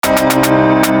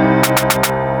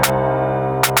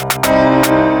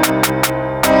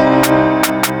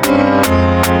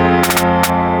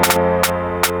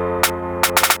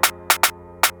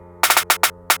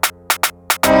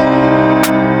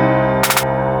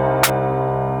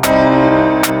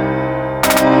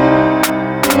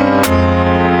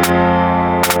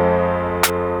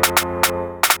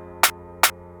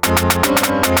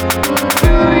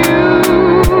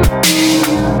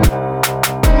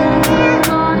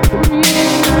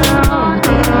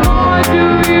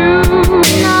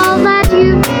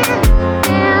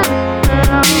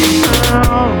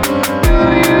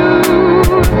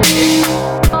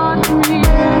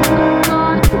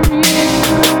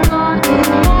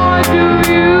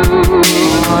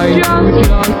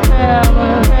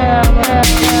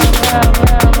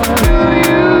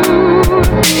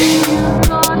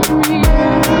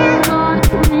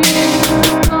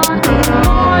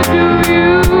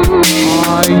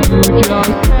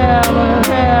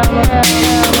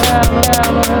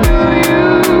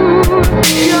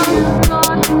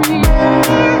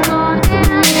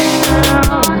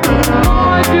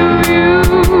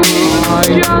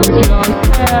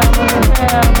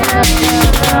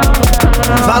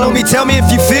Follow me, tell me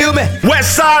if you feel me.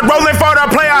 West side rolling for the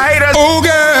player haters. Oh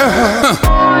girl.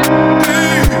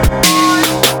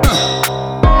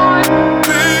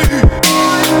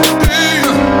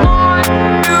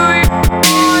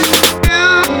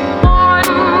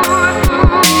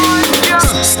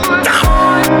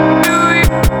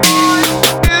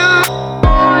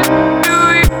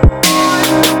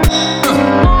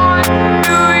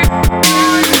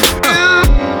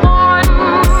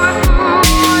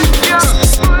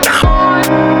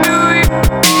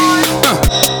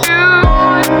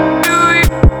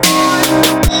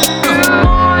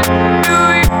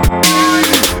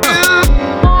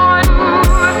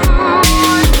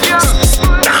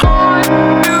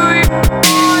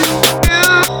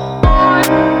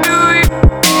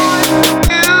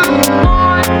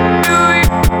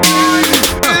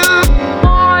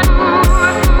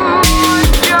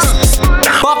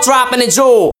 Dropping a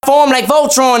jewel, form like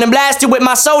Voltron and blast you with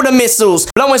my soda missiles,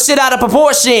 blowing shit out of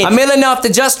proportion. I'm ill enough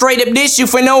to just straight up dish you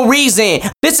for no reason.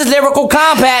 This is lyrical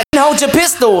combat, hold your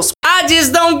pistols. I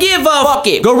just don't give a fuck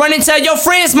it. Go run and tell your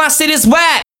friends my shit is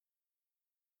whack.